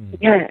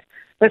 Yeah.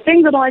 The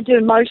thing that I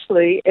do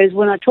mostly is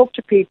when I talk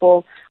to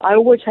people, I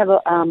always have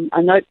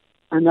a note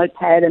a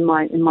notepad in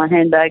my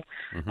handbag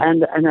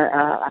and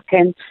a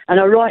pen, and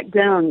I write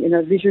down,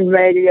 Vision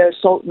Radio,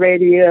 Salt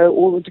Radio,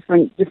 all the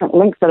different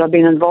links that I've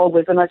been involved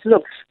with. And I said,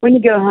 look, when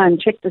you go home,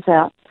 check this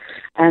out.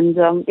 And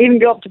even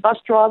go up to bus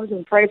drivers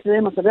and pray for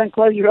them. I said, don't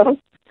close your eyes.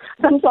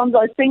 Sometimes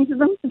I sing to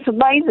them. It's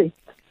amazing.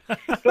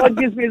 God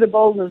gives me the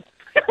boldness.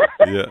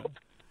 Yeah.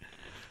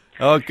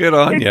 Oh, good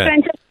on you.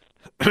 Fantastic.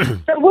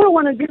 So what I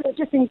want to do is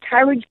just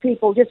encourage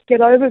people, just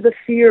get over the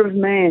fear of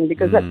man,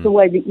 because that's the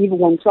way the evil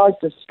one tries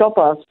to stop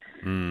us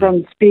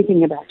from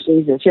speaking about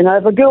Jesus.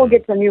 If a girl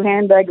gets a new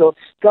handbag or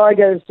guy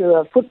goes to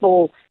a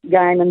football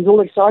game and is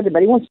all excited about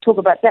it, he wants to talk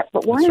about that,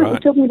 but why aren't we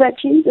talking about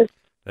Jesus?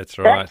 That's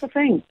right. That's the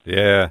thing.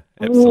 Yeah,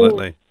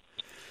 absolutely.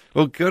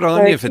 Well, good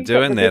on you for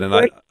doing that. And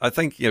I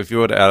think you've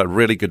got a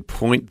really good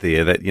point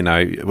there that,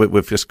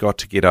 we've just got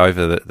to get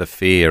over the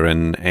fear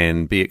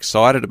and be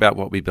excited about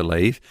what we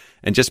believe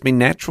and just be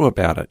natural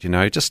about it,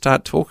 just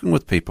start talking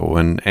with people.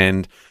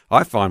 And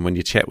I find when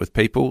you chat with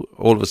people,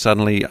 all of a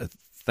sudden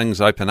things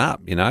open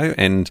up,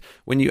 and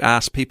when you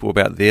ask people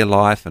about their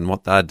life and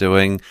what they're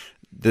doing,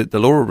 the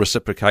law of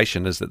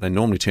reciprocation is that they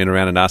normally turn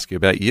around and ask you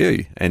about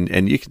you,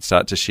 and you can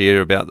start to share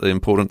about the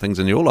important things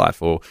in your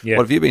life, or what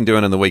have you been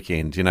doing on the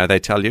weekend? They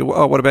tell you,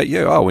 oh, what about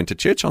you? Oh, I went to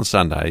church on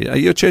Sunday. Are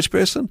you a church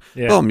person?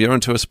 Yeah. Boom, you're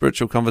into a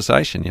spiritual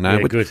conversation.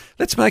 Yeah, good.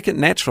 Let's make it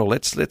natural.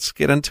 Let's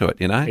get into it.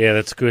 Yeah,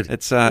 that's good.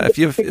 It's the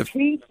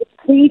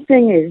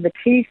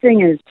key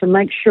thing is to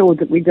make sure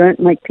that we don't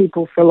make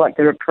people feel like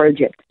they're a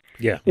project.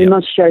 Yeah, we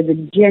must show the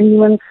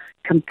genuine,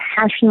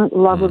 compassionate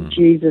love of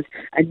Jesus,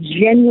 a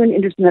genuine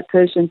interest in that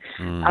person,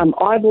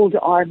 eyeball to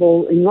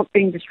eyeball, and not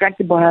being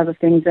distracted by other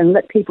things, and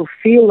let people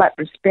feel that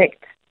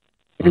respect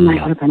when they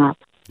open up.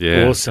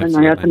 Yeah, awesome.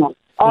 When they open up.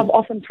 I've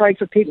often prayed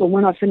for people.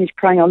 When I finish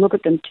praying, I look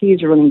at them,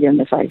 tears are running down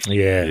their face.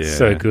 Yeah,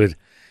 so good.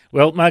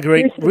 Well,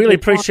 Marguerite, really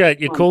appreciate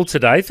your call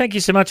today. Thank you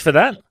so much for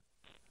that.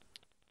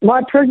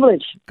 My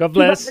privilege. God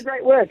bless. Keep up the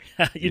great work.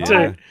 You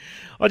too.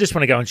 I just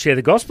want to go and share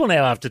the gospel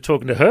now after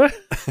talking to her.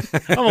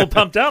 I'm all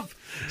pumped up.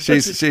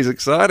 She's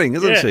exciting,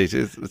 isn't she?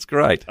 It's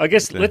great. I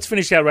guess let's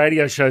finish our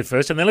radio show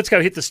first, and then let's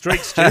go hit the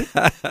streets, Stu.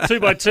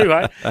 2 by 2,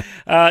 eh?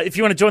 If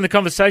you want to join the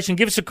conversation,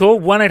 give us a call,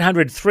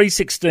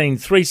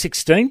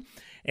 1-800-316-316.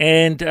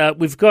 And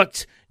we've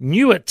got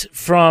Newt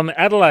from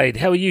Adelaide.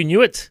 How are you,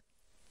 Newt?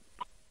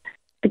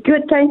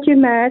 Good, thank you,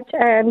 Matt.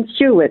 And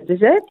Stuart,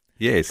 is it?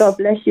 Yes. God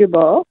bless you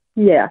both.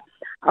 Yeah.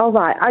 All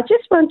right. I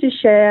just want to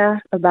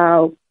share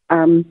about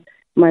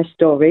my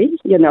story,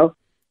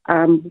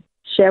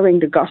 sharing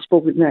the gospel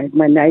with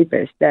my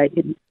neighbors. They're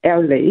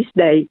elderly,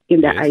 they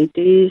in their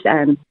 80s,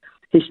 and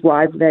his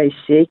wife very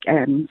sick.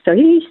 And so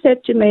he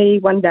said to me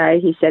one day,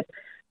 he said,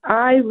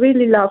 I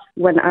really love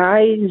when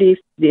I leave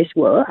this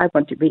world, I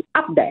want to be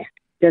up there,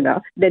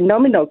 the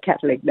nominal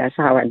Catholic, that's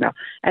how I know.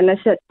 And I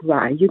said,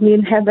 why, you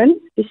mean heaven?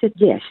 He said,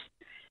 yes.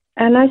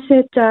 And I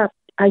said, are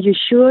you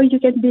sure you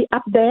can be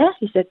up there?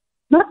 He said,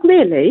 not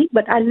really,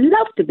 but I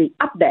love to be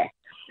up there.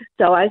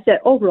 So I said,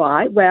 all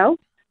right, well,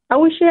 I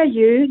will share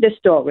you the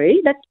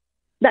story that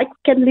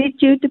can lead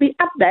you to be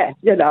up there,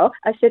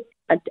 I said,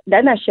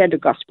 then I shared the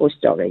gospel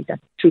story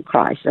that through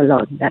Christ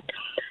alone, that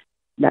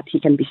he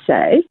can be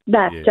saved,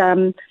 that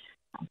can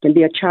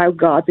be a child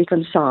God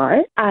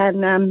reconciled,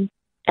 and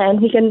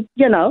he can,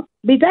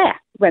 be there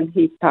when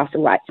he passed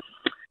away.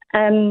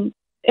 And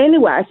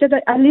anyway, I said,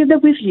 I leave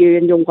it with you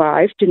and your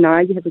wife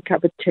tonight. You have a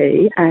cup of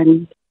tea,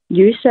 and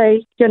you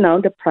say,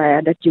 the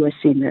prayer that you are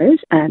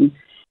sinners, and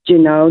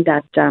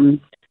that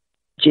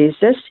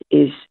Jesus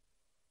is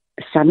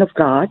the Son of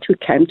God who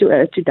came to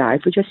earth to die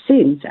for your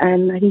sins,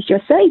 and he's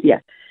your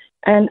Savior.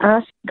 And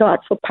ask God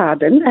for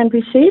pardon and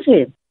receive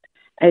him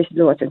as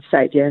Lord and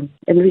Savior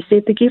and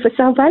receive the gift of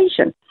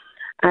salvation.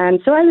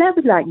 And so I left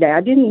it like that.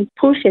 I didn't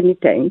push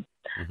anything.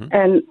 Mm-hmm.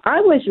 And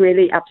I was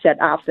really upset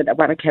after that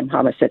when I came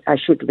home. I said, I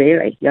should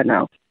really,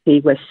 He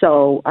was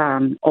so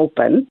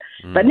open.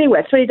 But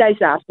anyway, 3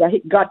 days after,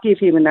 God gave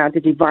him another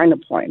divine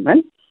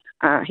appointment.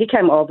 He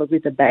came over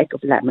with a bag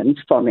of lemons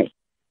for me.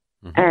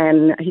 Mm-hmm.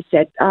 And he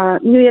said, I,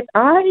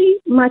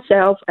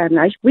 myself, and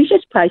we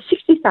just paid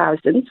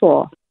 $60,000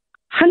 for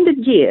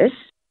 100 years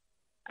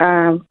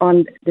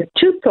on the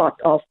 2 plot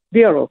of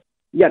burial,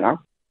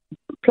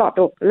 plot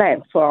of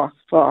land for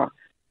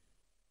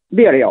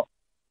burial,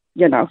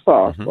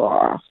 for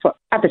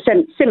at the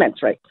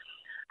cemetery.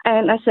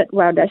 And I said,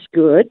 well, that's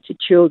good. The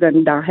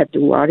children don't have to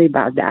worry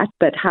about that.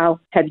 But how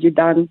have you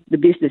done the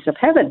business of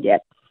heaven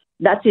yet?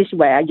 That is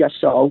where your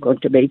soul going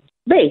to be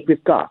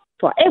with God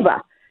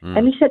forever.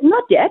 And he said,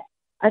 not yet.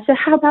 I said,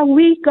 how about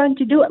we going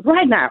to do it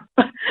right now?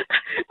 And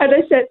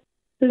I said,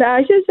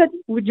 Elijah said,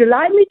 would you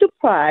like me to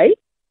pray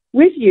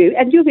with you?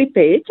 And you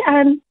repeat,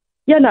 and,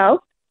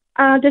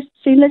 the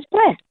sinner's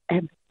prayer.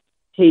 And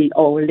he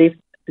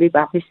lift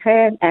up his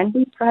hand, and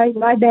we pray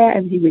right there,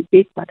 and he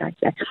repeat what I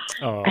said.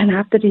 Oh. And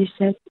after he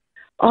said,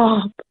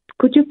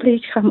 could you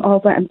please come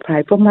over and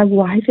pray for my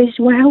wife as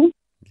well?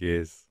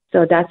 Yes.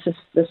 So that's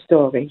the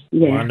story.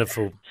 Yeah.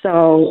 Wonderful.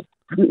 So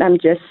I'm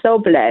just so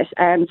blessed.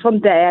 And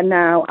from there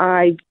now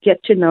I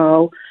get to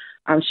know,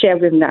 share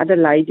with another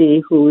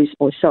lady who is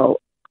also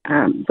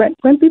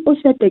when people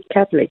said they're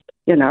Catholic,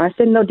 I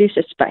said no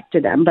disrespect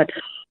to them, but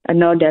I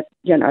know that,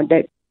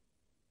 they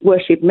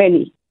worship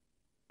many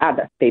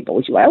other people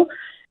as well.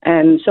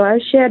 And so I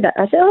shared that.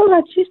 I said,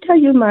 I'll just tell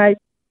you my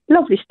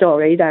lovely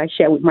story that I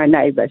share with my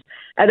neighbors.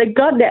 And I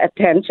got their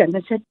attention.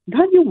 I said,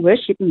 don't you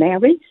worship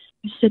Mary?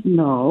 I said,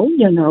 no,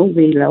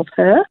 we love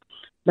her,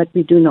 but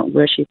we do not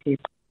worship him.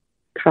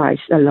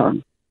 Christ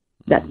alone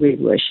that we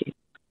worship.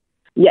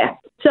 Yeah.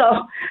 So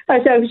I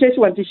just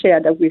want to share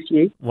that with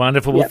you.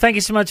 Wonderful. Well, thank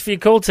you so much for your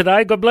call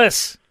today. God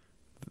bless.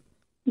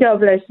 God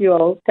bless you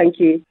all. Thank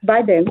you.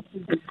 Bye then.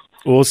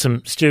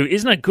 Awesome. Stu,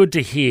 isn't it good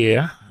to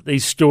hear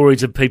these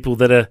stories of people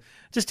that are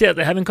just out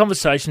there having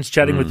conversations,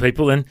 chatting with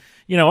people? And,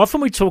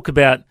 often we talk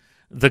about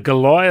the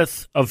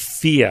Goliath of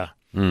fear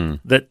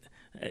that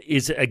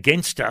is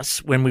against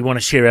us when we want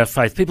to share our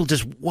faith. People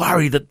just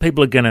worry that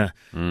people are going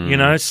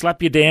to,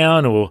 slap you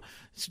down or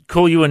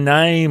call you a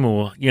name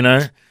or,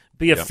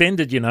 be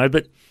offended,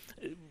 But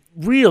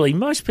really,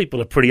 most people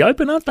are pretty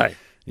open, aren't they?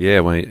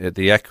 Yeah,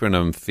 the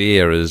acronym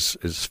FEAR is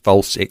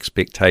false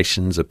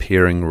expectations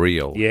appearing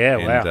real. Yeah,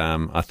 and,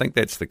 wow. I think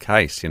that's the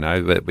case,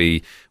 that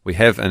we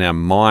have in our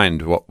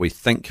mind what we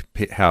think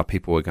how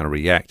people are going to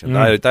react, and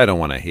they don't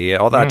want to hear,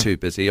 or they're too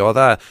busy, or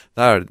they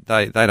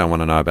don't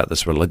want to know about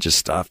this religious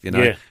stuff,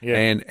 Yeah.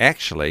 And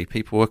actually,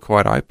 people were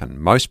quite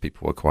open. Most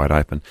people were quite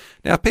open.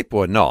 Now, if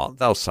people are not,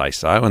 they'll say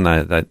so, and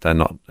they're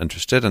not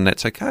interested, and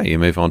that's okay. You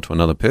move on to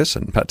another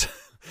person, but...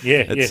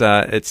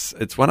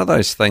 It's one of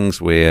those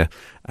things where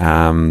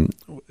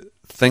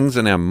things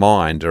in our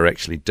mind are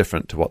actually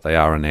different to what they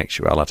are in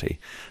actuality,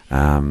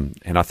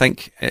 and I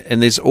think,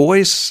 and there's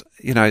always,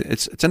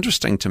 it's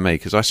interesting to me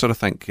because I sort of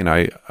think,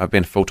 I've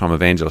been a full-time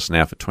evangelist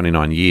now for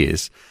 29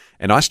 years,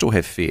 and I still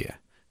have fear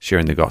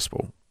sharing the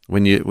gospel.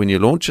 When you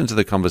launch into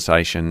the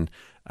conversation,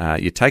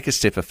 you take a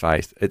step of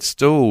faith. It's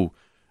still.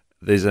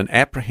 There's an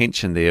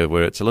apprehension there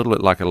where it's a little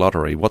bit like a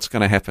lottery. What's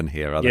going to happen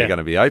here? Are they going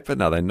to be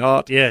open? Are they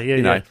not?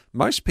 Yeah.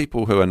 Most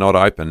people who are not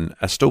open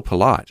are still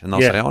polite, and they'll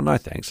say, "Oh, no,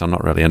 thanks. I'm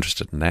not really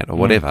interested in that," or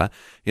whatever.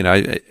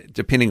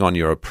 Depending on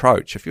your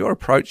approach. If your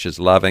approach is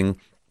loving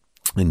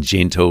and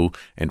gentle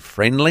and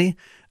friendly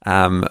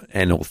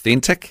and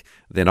authentic,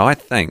 then I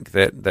think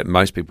that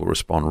most people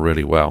respond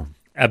really well.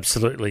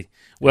 Absolutely.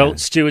 Well,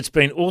 Stu, it's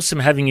been awesome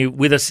having you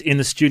with us in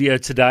the studio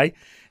today,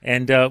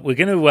 and we're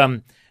going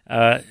to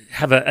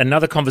have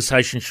another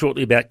conversation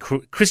shortly about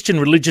Christian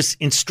religious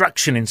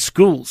instruction in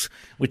schools,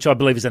 which I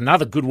believe is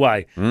another good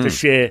way to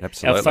share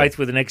our faith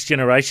with the next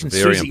generation.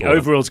 Very Susie important.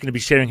 Overall is going to be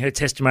sharing her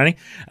testimony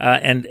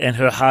and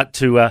her heart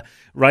to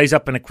raise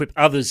up and equip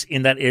others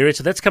in that area.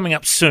 So that's coming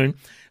up soon.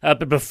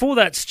 But before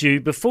that, Stu,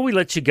 before we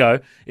let you go,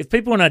 if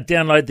people want to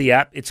download the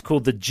app, it's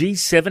called the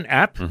G7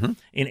 app in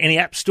any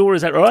app store.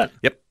 Is that right?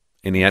 Yep.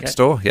 In the App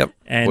Store, yep.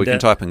 And, or you can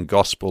type in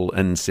Gospel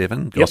in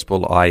 7,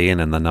 Gospel IN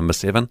and the number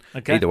 7.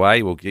 Okay. Either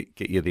way, we'll get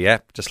you the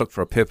app. Just look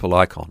for a purple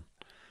icon.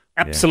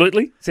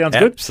 Absolutely. Sounds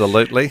good.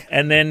 Absolutely.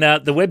 And then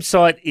the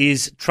website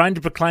is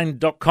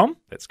traintoproclaim.com.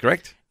 That's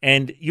correct.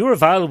 And you're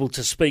available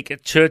to speak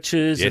at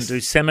churches and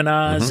do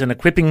seminars and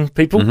equipping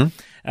people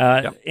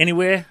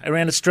anywhere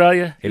around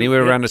Australia?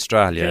 Anywhere around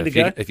Australia.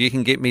 If you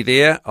can get me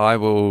there, I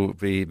will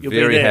be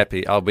very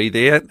happy. I'll be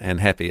there and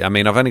happy. I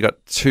mean, I've only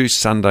got 2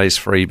 Sundays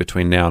free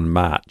between now and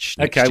March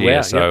next year,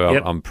 wow.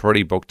 so I'm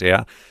pretty booked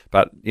out.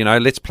 But,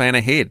 let's plan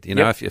ahead.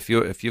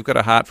 If you've got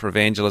a heart for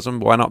evangelism,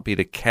 why not be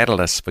the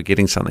catalyst for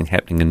getting something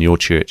happening in your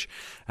church?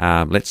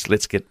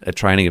 Let's get a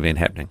training event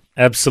happening.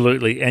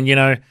 Absolutely.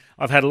 And,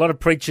 I've had a lot of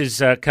preachers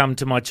come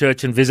to my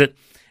church and visit,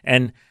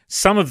 and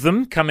some of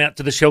them come out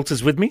to the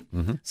shelters with me.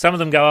 Some of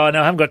them go, "Oh,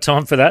 no, I haven't got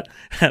time for that."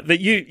 But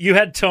you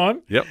had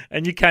time,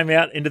 and you came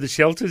out into the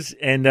shelters,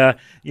 and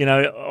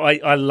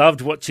I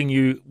loved watching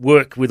you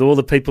work with all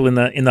the people in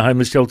the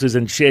homeless shelters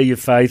and share your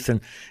faith, and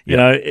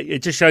it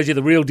just shows you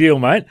the real deal,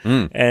 mate.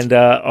 And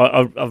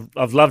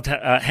I've loved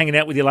hanging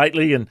out with you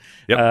lately, and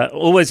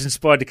always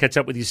inspired to catch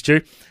up with you,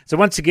 Stu. So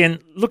once again,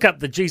 look up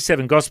the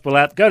G7 Gospel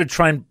app, go to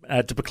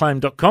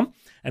traintoproclaim.com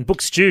and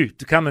book Stu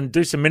to come and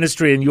do some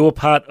ministry in your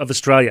part of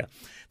Australia.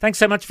 Thanks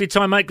so much for your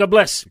time, mate. God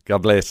bless. God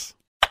bless.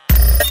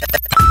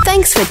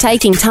 Thanks for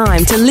taking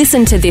time to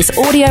listen to this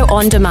audio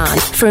on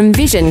demand from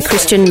Vision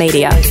Christian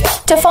Media.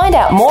 To find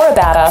out more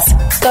about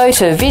us, go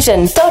to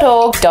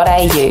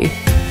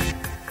vision.org.au.